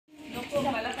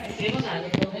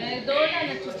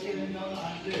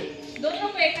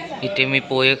इथे मी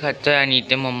पोहे खातोय आणि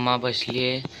इथे मम्मा बसली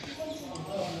आहे.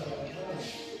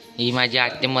 ही माझी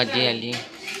आत्या मध्ये आली.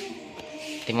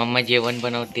 ते मम्मा जेवण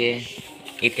बनवते.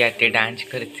 इथे आत्या डान्स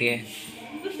करते.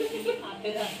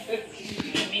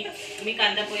 मी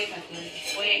कांदा पोहे खातोय.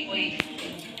 पोहे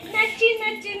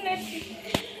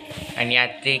आणि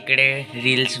आता इकडे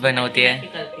रील्स बनवते.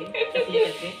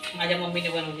 माझ्या मम्मीने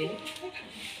बनवलेली.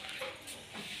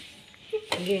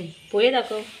 पोहे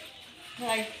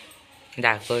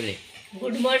दाखवले.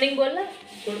 गुड मॉर्निंग बोला.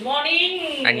 Good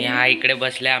morning. आणि हा इकडे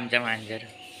बसलाय आमच्या मांजर.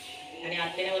 आणि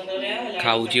आत्याने बसवल्या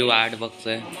खाऊची वाट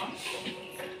बघतोय.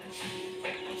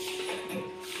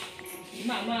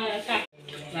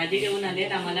 भाजी घेऊन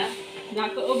आलेत आम्हाला.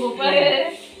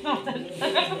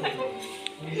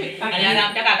 आणि आज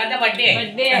आमच्या काकाचा बर्थडे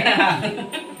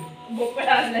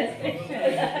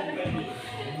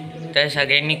तर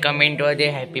सगळ्यांनी कमेंट मध्ये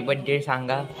हॅपी बर्थडे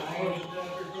सांगा.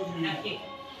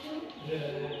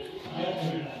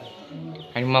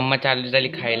 आणि मम्मा चालू झाली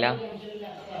खायला.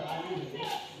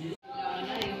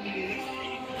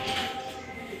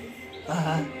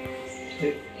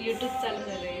 युट्यूब चालू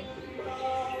झालंय.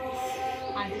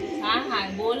 हा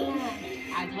बोल ना.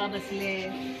 आजोबा बसले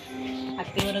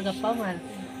आत्तेवर गप्पा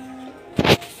मारते.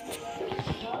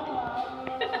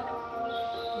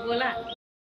 बोला.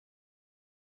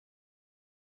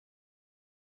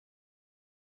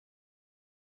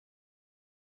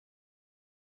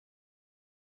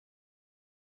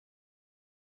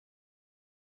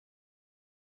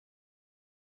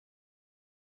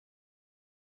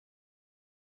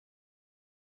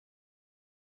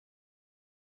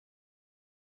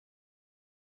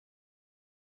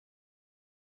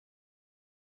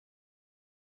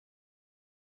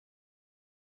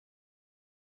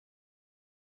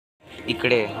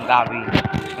 इकडे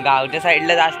गावच्या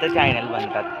साईडला जास्त चॅनल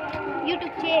बनतात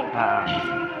यूट्यूबचे.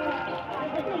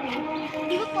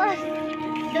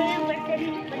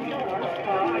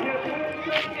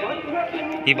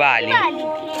 ही बा आली.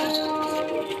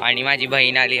 आणि माझी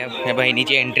बहीण आली.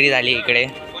 बहिणीची एंट्री झाली इकडे.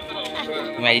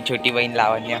 माझी छोटी बहीण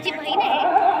लावण्या.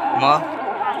 मग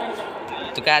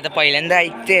तू काय आता पहिल्यांदा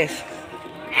ऐकतेस?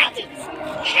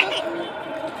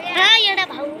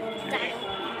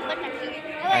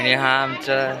 आणि हा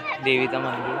आमचं देवीचं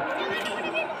मंदिर.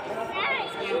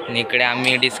 आणि इकडे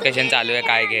आम्ही डिस्कशन चालू आहे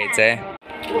काय घ्यायचंय.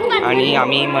 आणि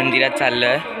आम्ही मंदिरात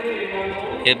चाललोय.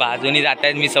 हे बाजूनी जात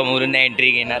आहेत. मी समोरून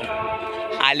एंट्री घेणार.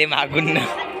 आले मागून ना.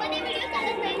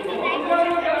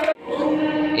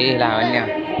 ए लावण्या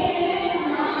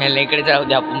ह्याला इकडे जाऊ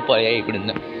दे. आपण पळूया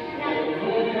इकडून.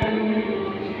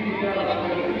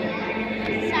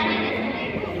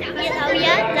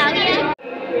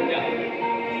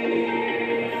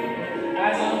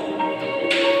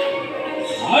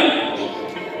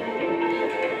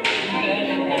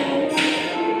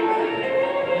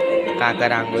 काका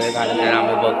रांगोळी काढताना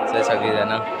आम्ही बघतोय.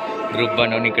 सगळेजण ग्रुप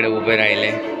बनवून इकडे उभे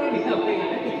राहिले.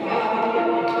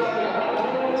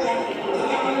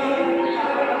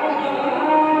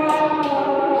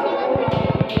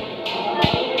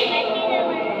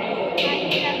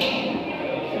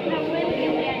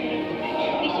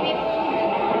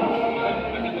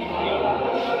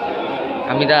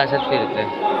 आम्ही तर असंच फिरतोय.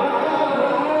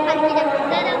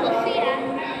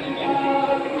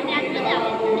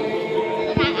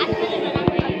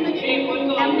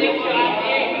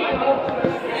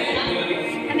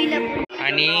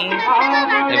 आणि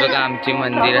हे बघा आमची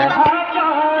मंदिर आहे.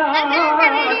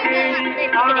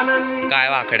 काय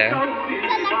वाकडं आहे.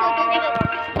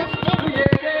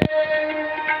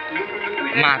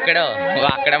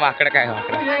 माकडं वाकडं काय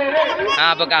वाकडं.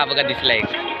 हा बघा दिसला एक.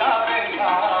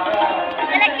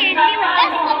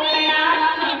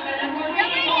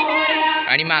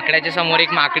 आणि माकडाच्या समोर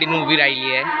एक माकडीन उभी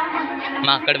राहिली आहे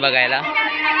माकड बघायला.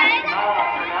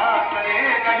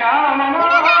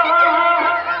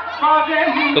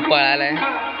 तो पळालाय.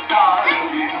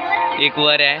 एक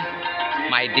वर आहे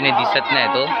माहिती नाही दिसत नाही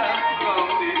तो.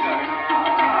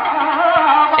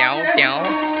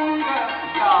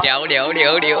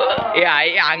 हे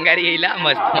आहे अंगारी येईला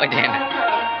मस्त मजा आहे.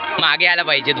 मागे आला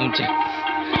पाहिजे तुमच्या.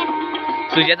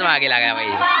 तुझ्याच मागे लागायला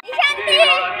पाहिजे.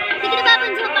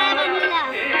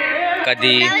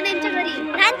 कधी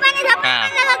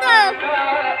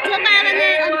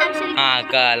हा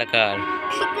कळ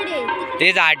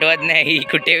तेच आठवत नाही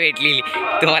कुठे भेटलेली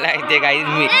तुम्हाला माहिती आहे काही.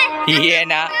 ही आहे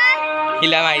ना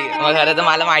हिला माहिती. मग खरं तर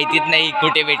मला माहितीच नाही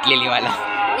कुठे भेटलेली मला.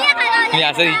 मी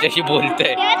असं तिच्याशी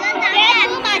बोलतोय.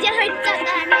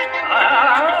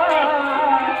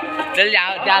 चल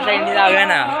त्या साईडने जाऊया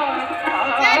ना.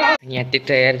 आता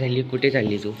तयार झाली. कुठे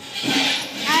चालली तू?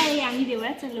 आम्ही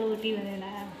देवळात चाललो ओटी भरायला.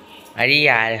 अरे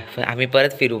यार आम्ही परत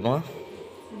फिरू मग.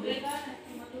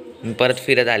 मी परत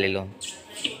फिरत आलेलो.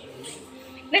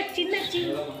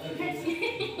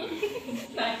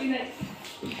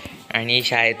 आणि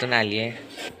शाळेतून आली आहे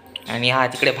आणि हा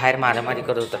तिकडे बाहेर मारामारी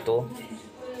करत होता तो.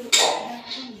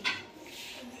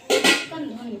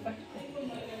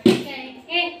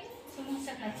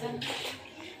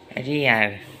 अरे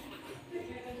यार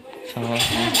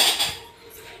समोसा.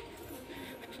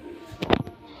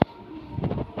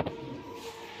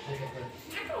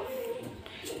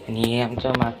 आणि आमचा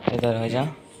मागचा दरवाजा.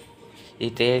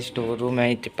 इथे स्टोर रूम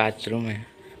आहे. इथे 5 रूम आहे.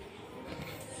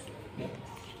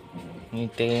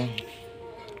 इथे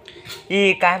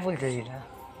काय बोलतो तिला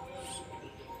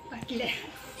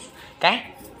काय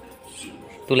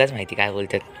तुलाच माहिती काय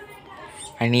बोलतात.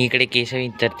 आणि इकडे केशव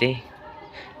विचारते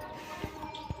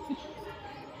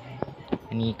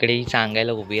आणि इकडे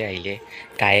सांगायला उभी राहिली.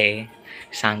 काय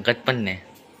सांगत पण नाही.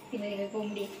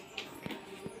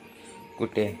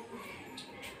 कुठे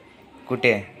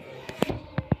कुठे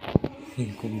ही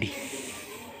कोंबडी.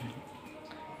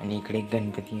 आणि इकडे एक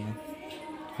गणपती आहे.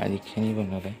 हा दीक्षाने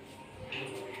बनवला आहे.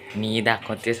 आणि ही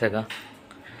दाखवते सगळं.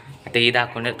 आता ही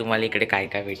दाखवणार तुम्हाला इकडे काय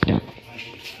काय भेटतं.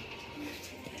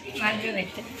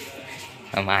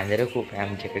 मांजरं खूप आहे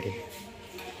आमच्याकडे.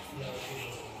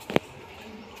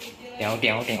 ठेव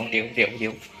ठेव ठेव ठेव ठेव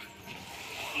ठेव.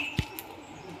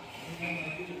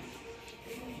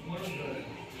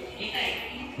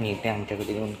 इथे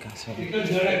आमच्याकडे 2 कास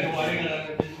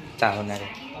चावणार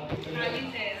आहे.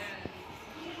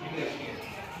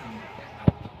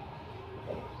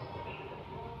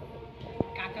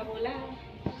 काका बोला.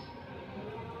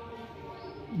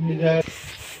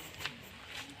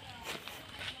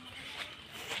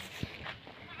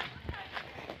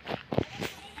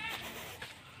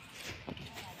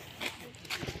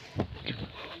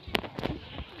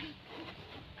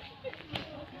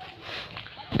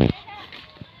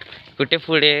 कुठे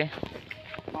पुढे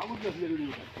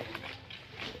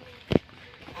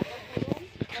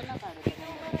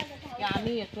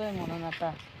आम्ही येतोय म्हणून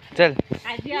आता चल.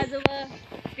 आजी आजोबा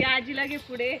त्या आजीला घे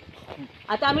पुढे.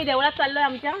 आता आम्ही देवळात चाललोय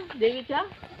आमच्या देवीच्या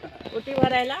ओटी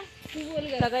भरायला.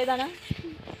 सगळे जण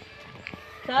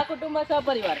सहकुटुंब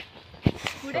सहपरिवार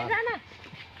पुढे जा ना.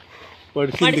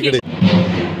 पडशील तिकडे.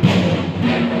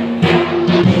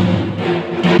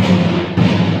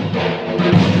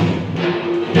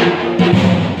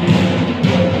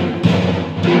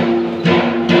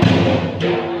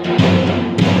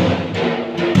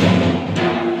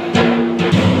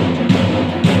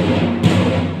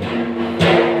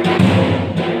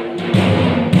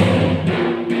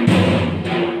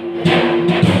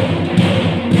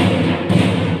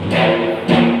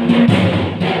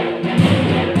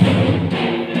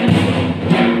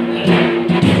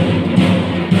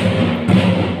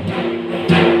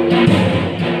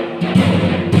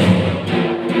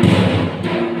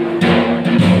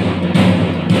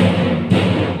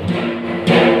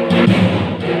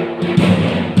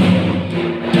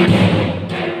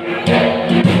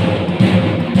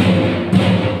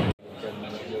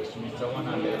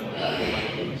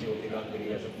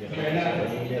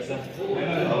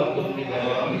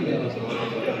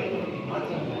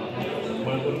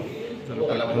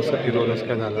 फिरवलंच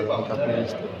काय झालं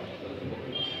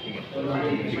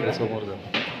इकडे समोर जा.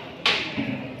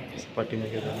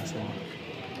 पाठीमागे जा समोर.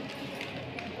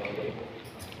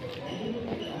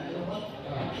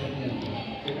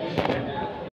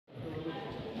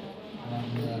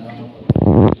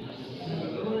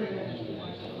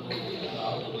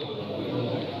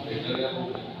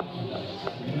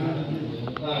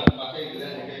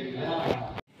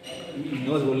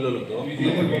 बोललो होतो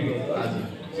आज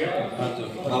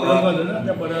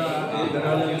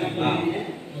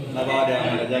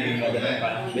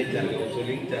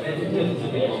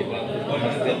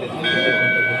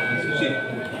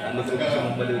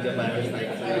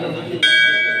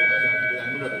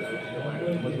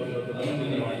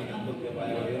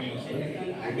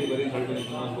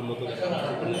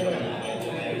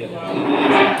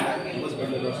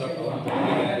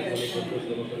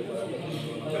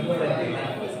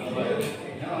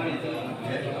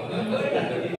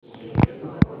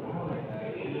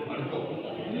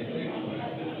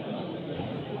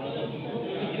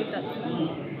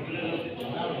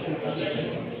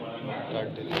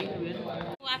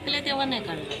वाकलं तेव्हा नाही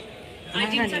काढलं.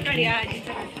 आजीचा काढूया.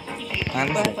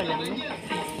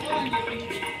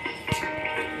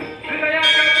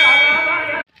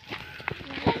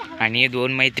 आणि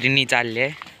 2 मैत्रिणी चालले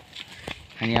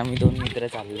आणि आम्ही 2 मित्र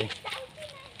चालले.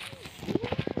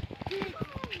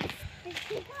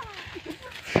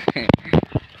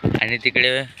 आणि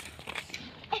तिकडे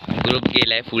ग्रुप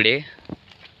गेलाय पुढे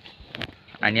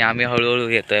आणि आम्ही हळूहळू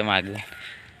येतोय मागे.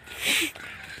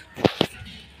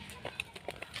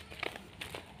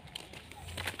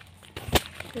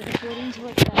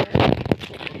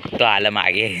 तो आला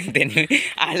मागे, त्याने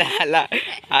आला आला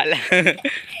आला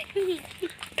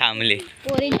थांबले.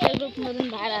 पोरींच्या ग्रुप मधून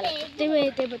बाहेर आला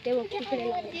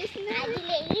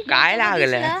काय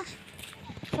लागलं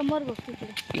समोर बघ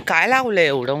तिकडे. काय लागलंय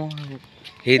एवढं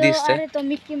हे दिसतंय? अरे तो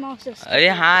मिक्की माऊस असतो. अरे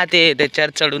हा ते त्याच्यावर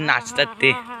चढून नाचतात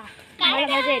ते. मला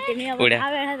मजा येते. मी पुढे हा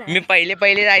वेळा मी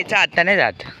पहिले जायचं, आता नाही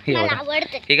जात. मला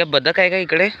आवडते. हे काय बदक आहे का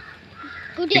इकडे?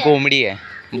 ही कोंबडी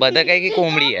आहे. बदक आहे की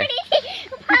कोंबडी आहे?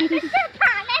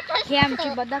 ही आमची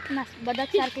बदक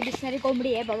सारखी दिसणारी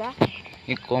कोंबडी आहे बघा.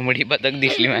 ही कोंबडी बदक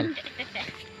दिसली मला.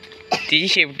 तिची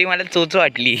शेपटी मला चोच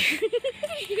वाटली.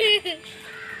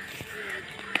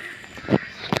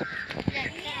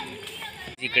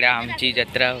 इकडे आमची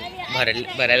जत्रा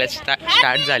भरायला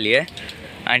स्टार्ट झाली आहे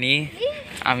आणि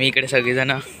आम्ही इकडे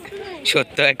सगळेजण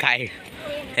शोधतोय काय.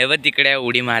 हे बघ तिकडे आहे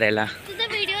उडी मारायला. तुझा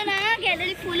व्हिडिओ ना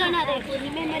गॅलरी फुल होणार आहे.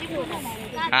 पूर्ण मेमरी फुल होणार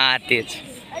आहे. हा तेच.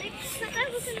 अरे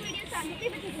सकाळपासून व्हिडिओ सांगते.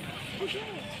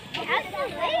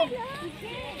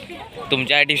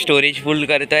 तुमच्यासाठी स्टोरेज फुल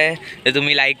करतोय तर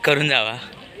तुम्ही लाईक करून जावा.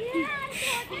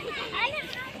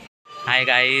 हाय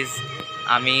गाईज,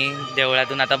 आम्ही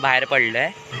देवळातून आता बाहेर पडलोय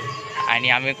आणि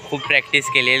आम्ही खूप प्रॅक्टिस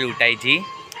केली आहे लुटायची.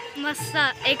 मस्त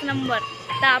एक नंबर.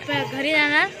 आता आपण घरी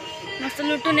जाणार, मस्त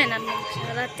लुटून येणार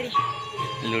मग रात्री.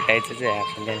 लुटायचंच आहे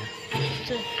आपल्याला.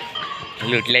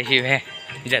 लुटल्याशिवाय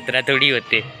जत्रा थोडी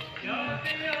होते.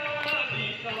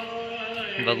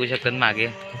 बघू शकतात मागे.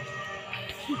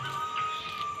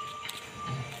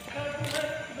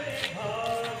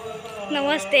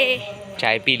 नमस्ते.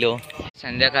 चाय पिलो.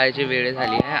 संध्याकाळची वेळ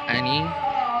झाली आहे आणि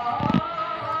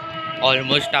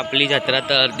ऑलमोस्ट आपली जत्रा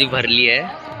तर अर्धी भरली आहे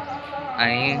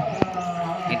आणि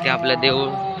इथे आपलं देऊळ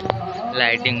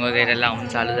लाइटिंग वगैरे लावून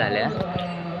चालू झाल्या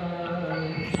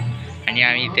आणि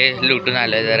आम्ही इथे लुटून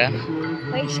आलोय जरा.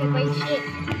 पैसे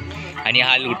आणि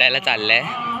हा लुटायला चाललाय.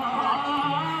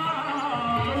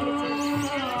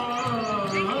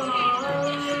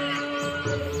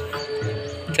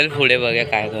 चल पुढे बघूया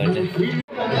काय घडतं.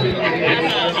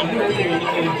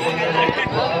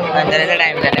 अंधाराचा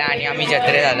टाइम झाला आणि आम्ही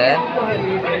जत्रेत आलोय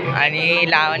आणि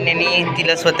लावण्याने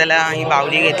तिला स्वतःला ही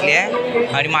बाहुली घेतली आहे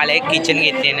आणि मला एक किचन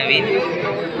घेतली आहे नवीन.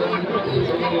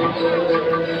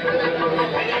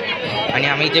 आणि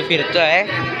आम्ही इथे फिरतोय.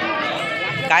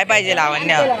 काय पाहिजे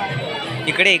लावण्य?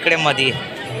 इकडे मध्ये.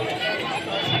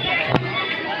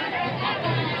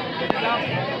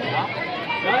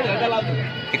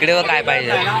 इकडे व काय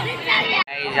पाहिजे?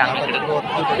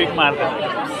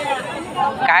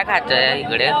 काय खातोय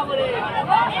इकडे?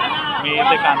 मी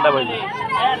इथे कांदा भजी.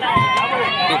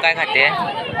 तू काय खाते?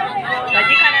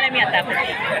 भाजी खाणार आहे मी आता.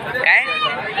 काय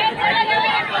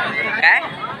काय?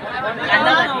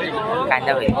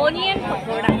 कांदा भजी. ओनियन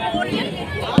पकोडा.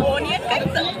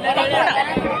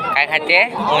 काय खाते?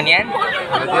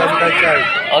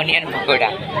 ओनियन पकोडा.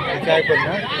 चाय पण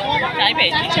ना? काय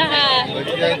पाहिजे?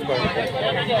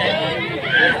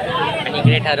 आणि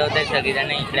इकडे ठरवतात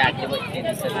सगळेजण. इकडे आजी बसते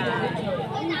दिसत.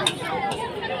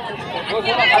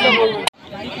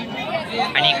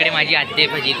 आणि इकडे माझी आजी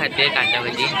भजी खाते, कांदा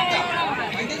भजी.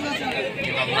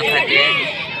 मम्मा खाते,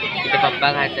 इथे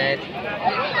पप्पा खात आहेत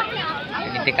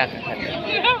आणि इथे काका खातात.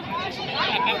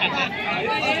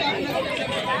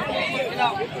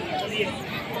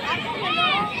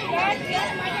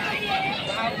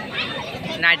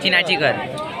 नाची कर.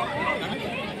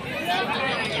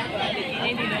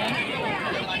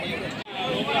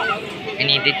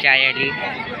 आणि इथे चाय आली.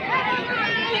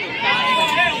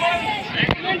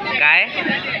 काय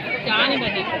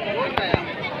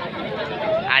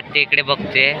आज ते इकडे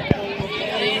बघते.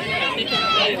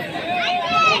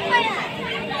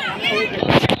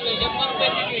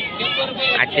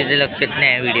 आजचे लक्षात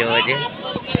नाही व्हिडिओमध्ये.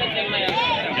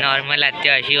 नॉर्मल आजची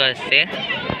अशी असते,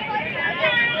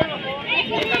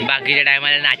 बाकीच्या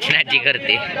टायमाला नाची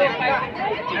करते.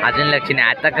 अजून लक्ष नाही.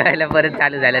 आता करायला परत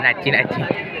चालू झालं नाची.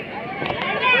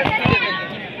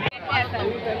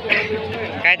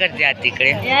 काय करते आज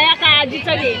तिकडे?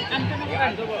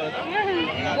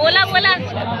 बोला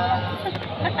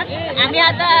आम्ही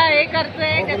आता हे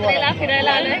करतोय, जत्रेला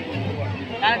फिरायला आलोय.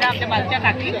 कारण आमच्या मागच्या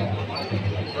काकी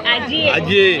आजी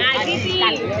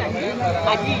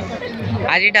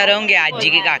आजी ठरवून घे. आजी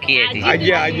की काकी आहे ती?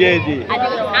 आजी आहे ती.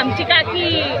 आमची काकी.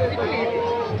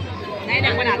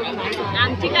 नाही पण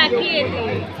आमची काकी आहे ती.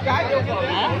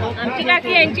 आमची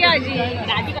काकी यांची आजी.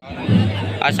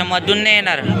 असं मधून नाही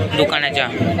येणार दुकानाच्या.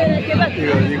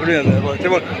 इकडे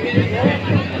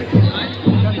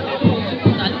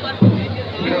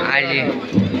काळजी.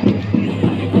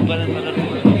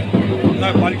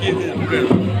 पालखी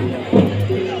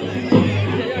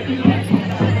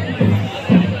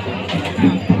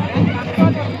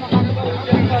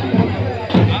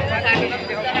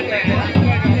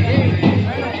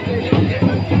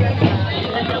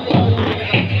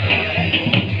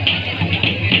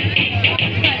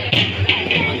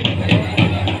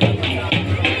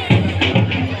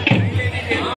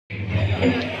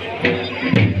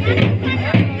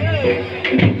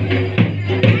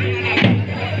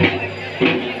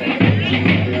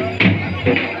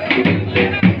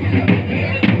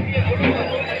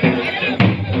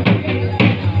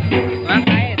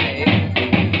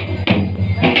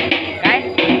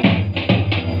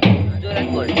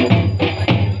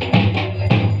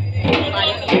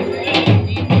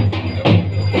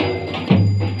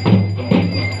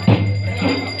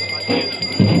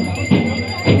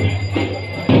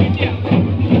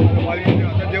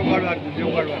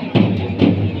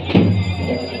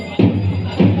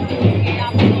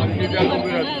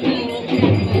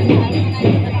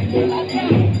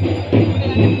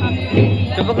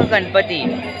तो बघ गणपती.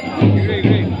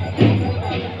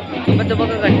 तो बघ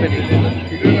गणपती.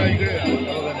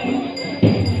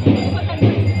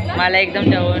 मला एकदम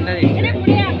जवळून दिसतोय.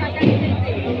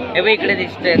 हे बघ इकडे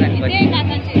दिसतोय गणपती.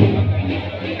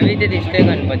 इथे दिसतोय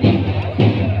गणपती.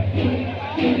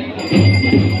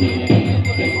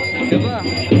 हे बघ.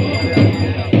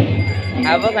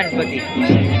 हा बघ गणपती.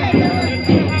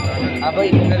 हा बघ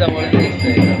इकडे जवळून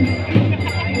दिसतोय.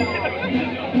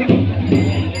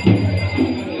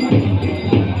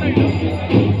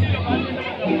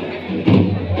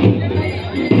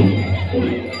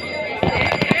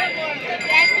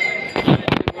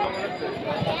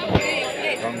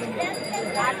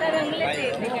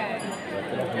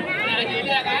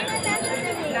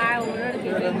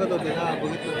 रंगत होते ना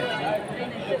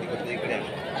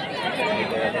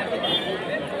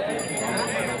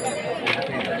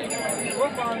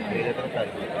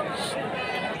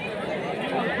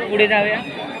पुढे जाऊया.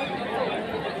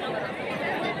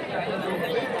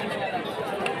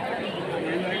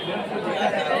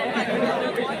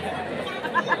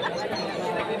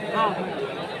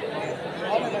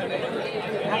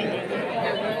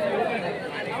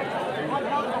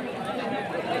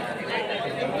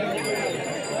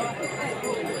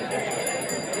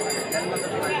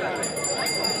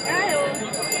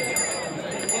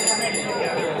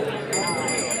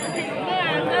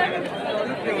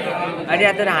 अरे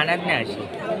आता राहणार नाही अशी.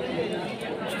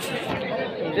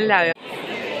 चल जाऊया.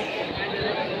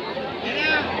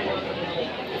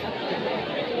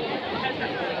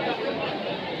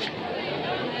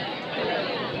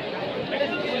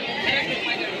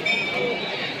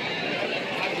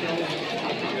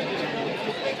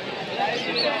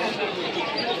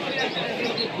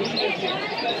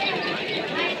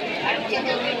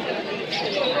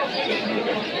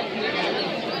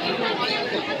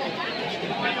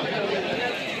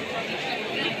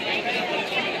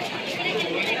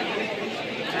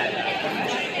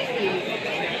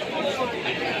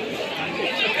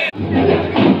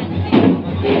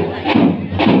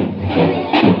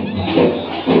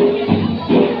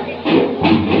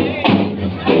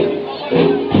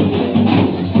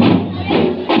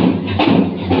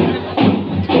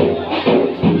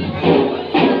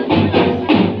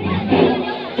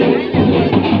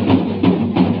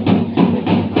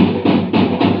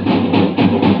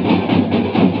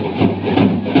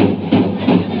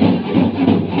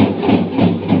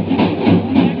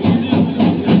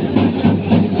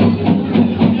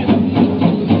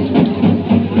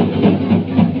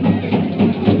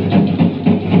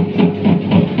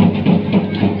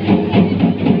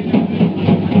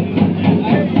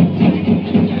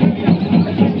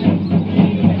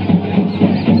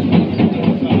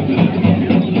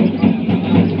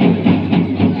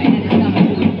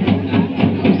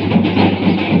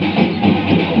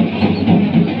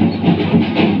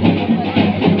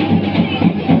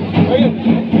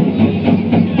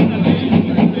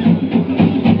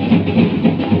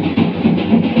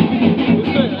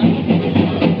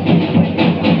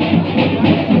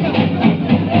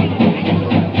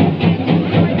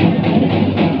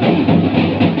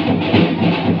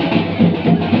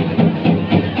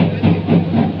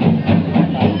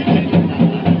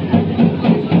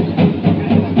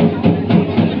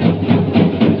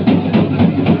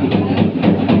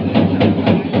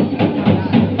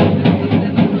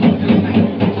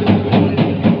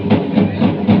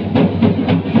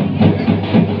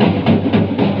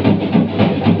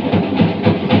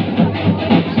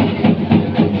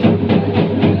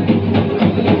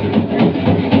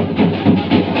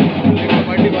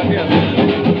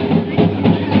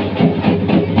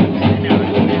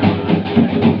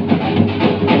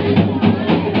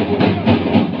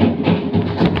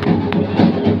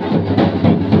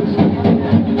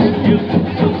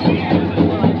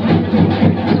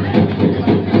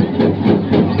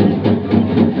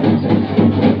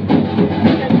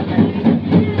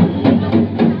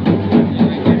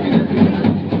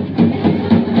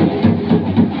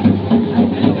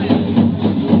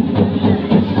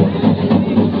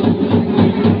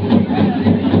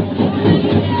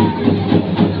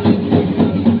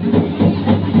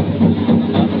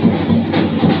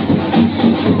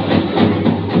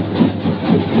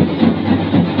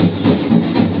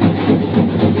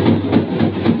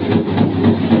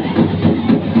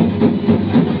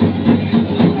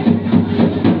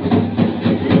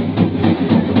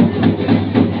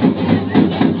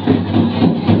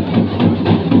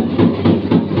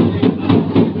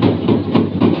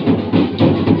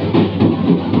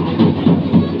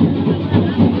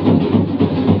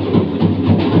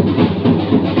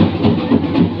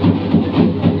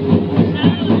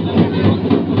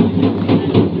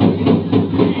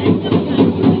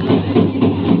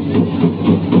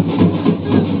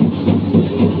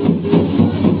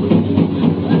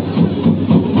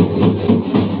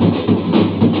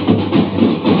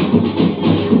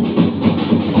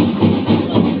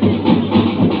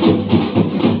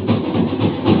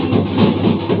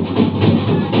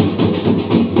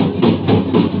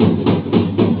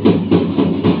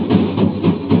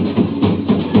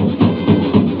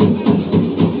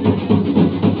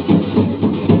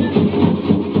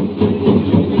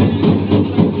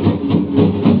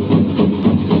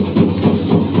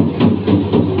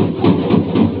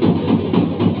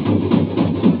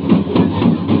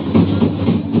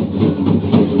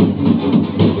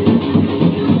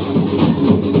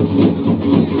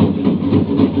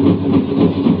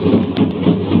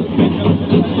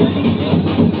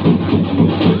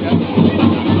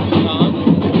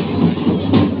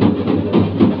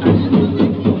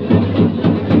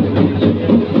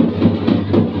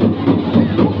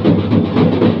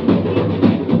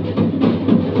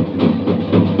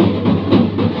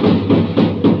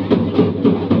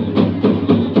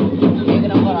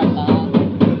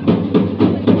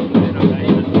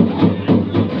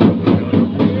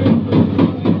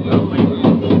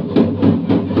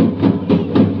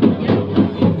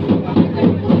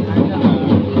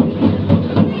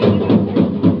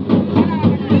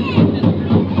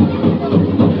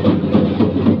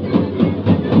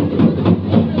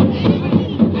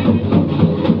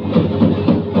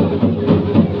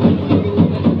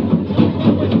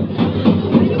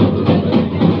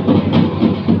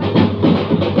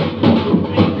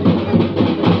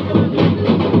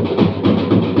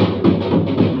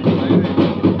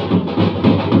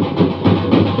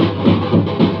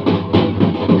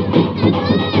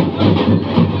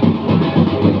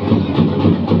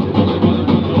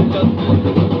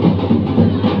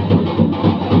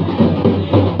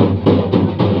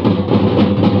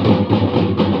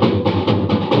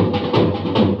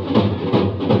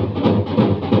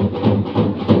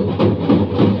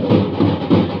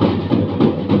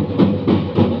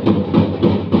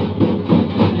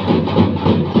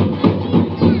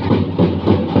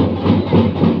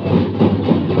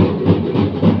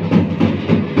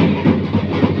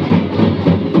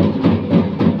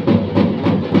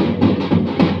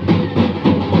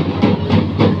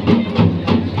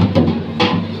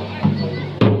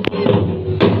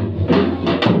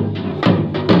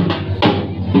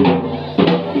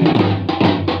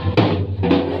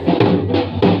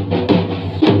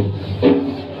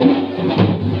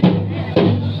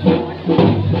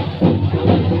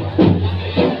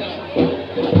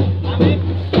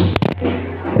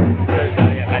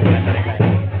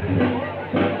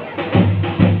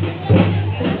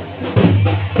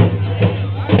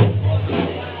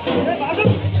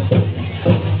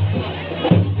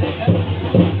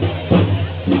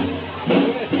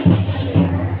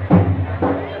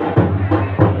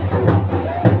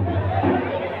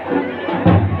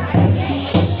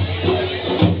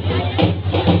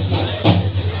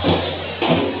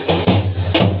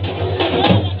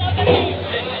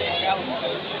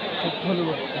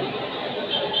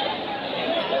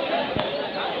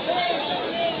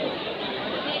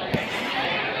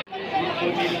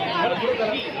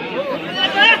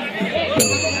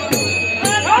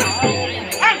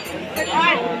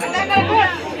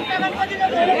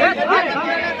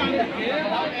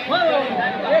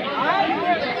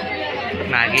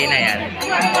 मागे ना यार.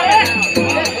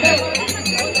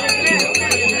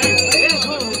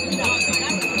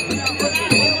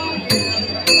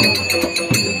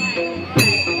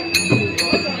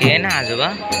 हे ना आजोबा.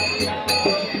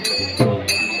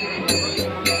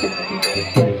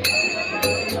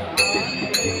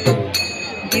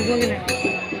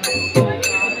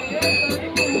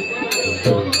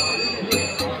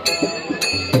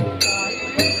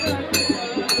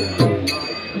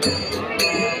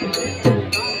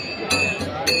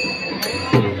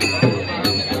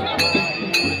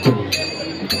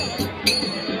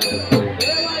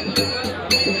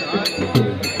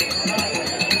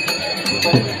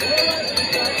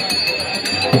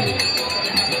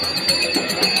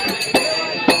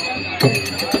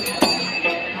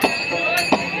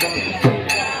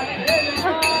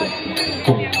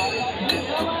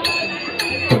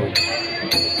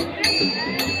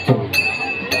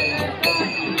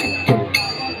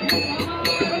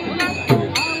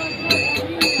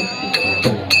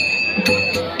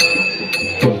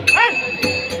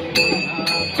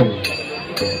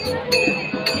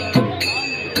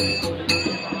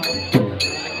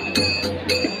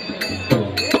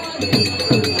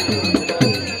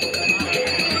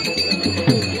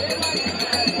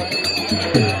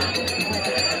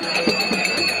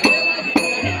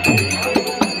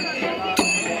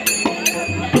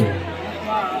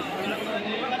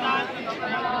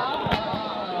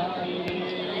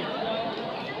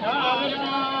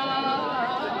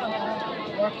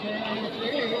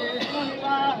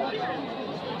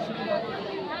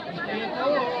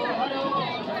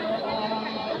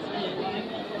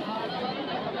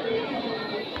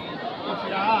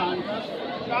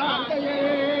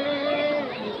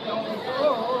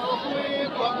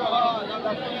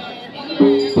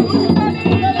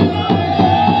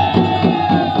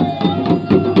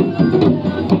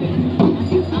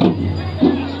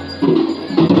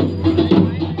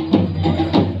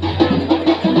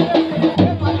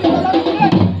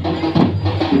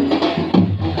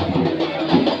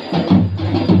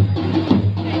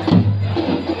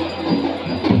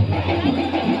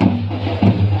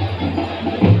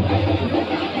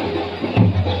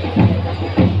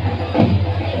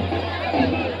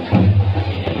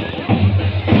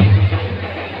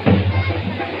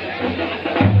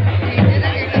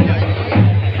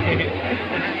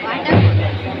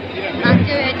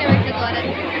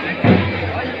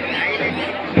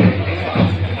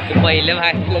 पहिलं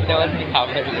भाजलं तेव्हा मी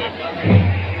घाबरले.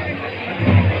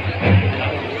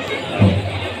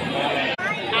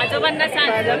 आजोबांना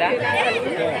सांग.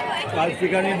 पाच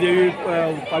ठिकाणी देवी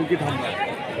पालखी थांबणार.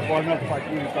 कॉर्नर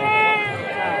पाठी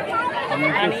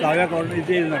आणि ते सहाव्या कॉर्नर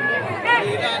इथे येणार.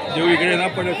 देवी इकडे ना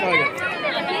पण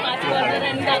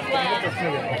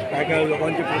काय काय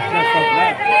लोकांचे प्रश्न असतात ना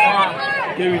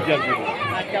ते विचारतील.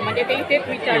 अच्छा, म्हणजे ते इथेच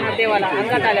विचारणार देवाला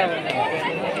अंगात आल्यावर.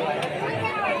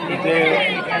 ते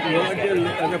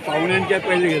लोकांचे पाहुण्यांच्या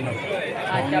पहिले घेणार.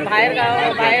 अच्छा, बाहेर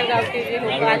गावची जी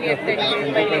लोक आली आहेत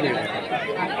त्यांची पहिले घेणार.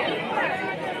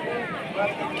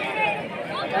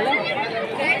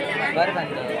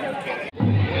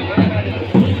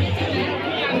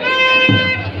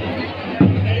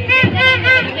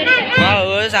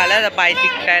 हो झाला पाय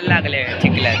चिकटायला लागले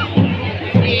चिखल्यात.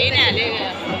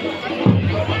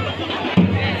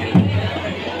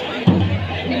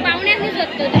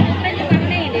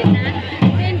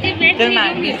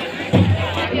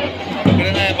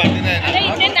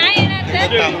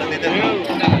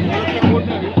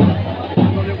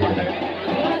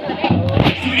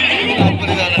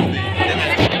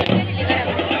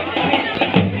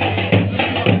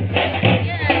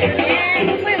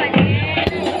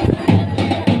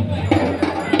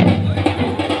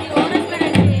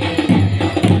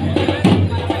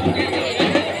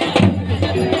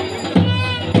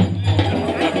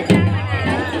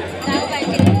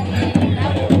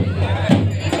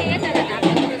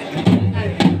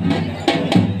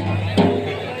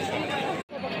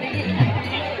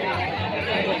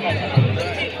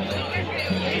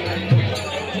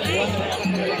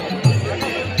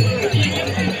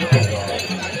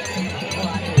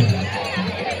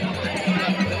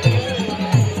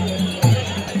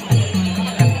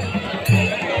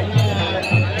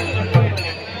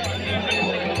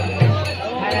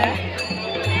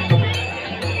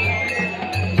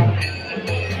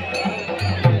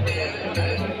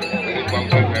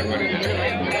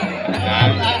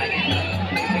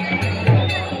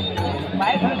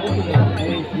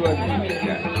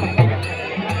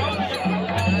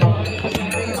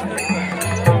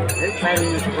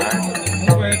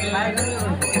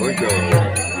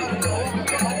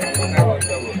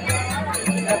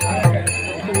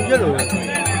 पूजा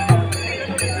होईल.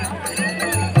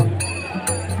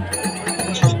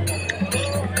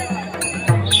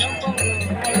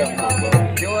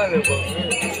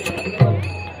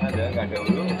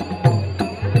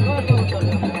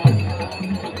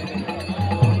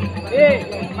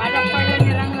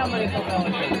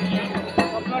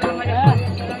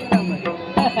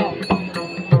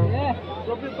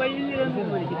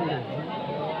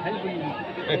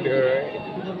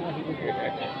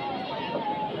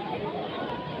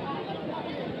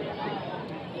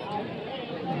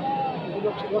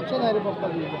 लक्ष नाही रे पप्पा.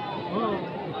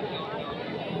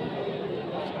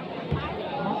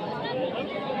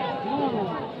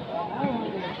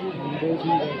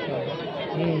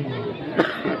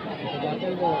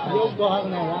 योग बहाग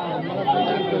नाही मला.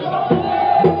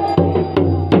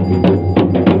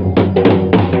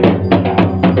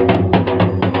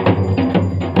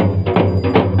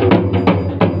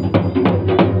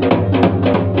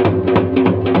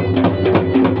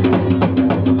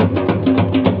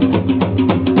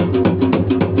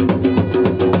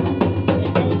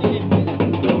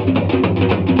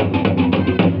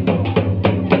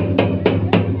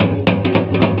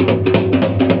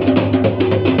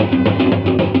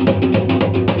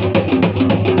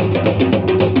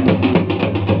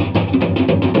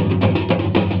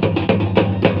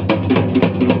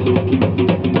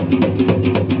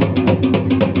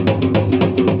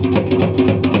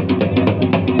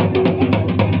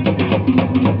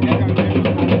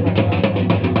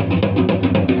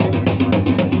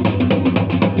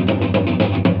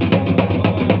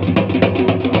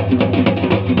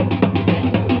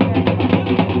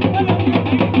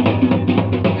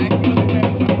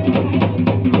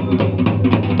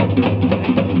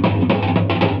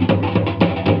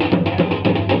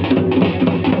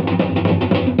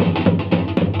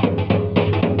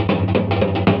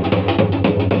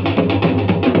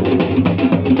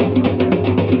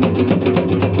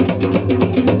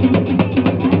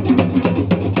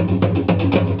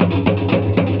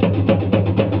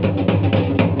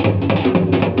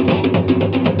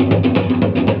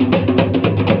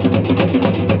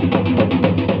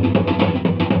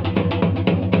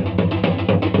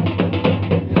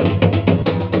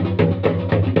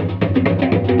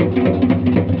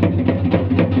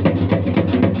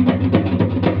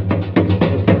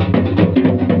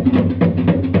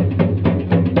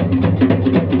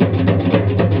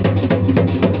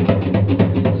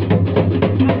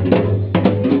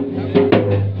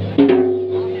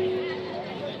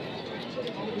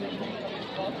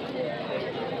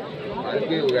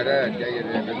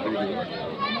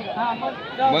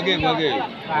 मगे मगे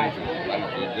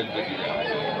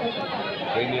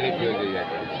गणपतीला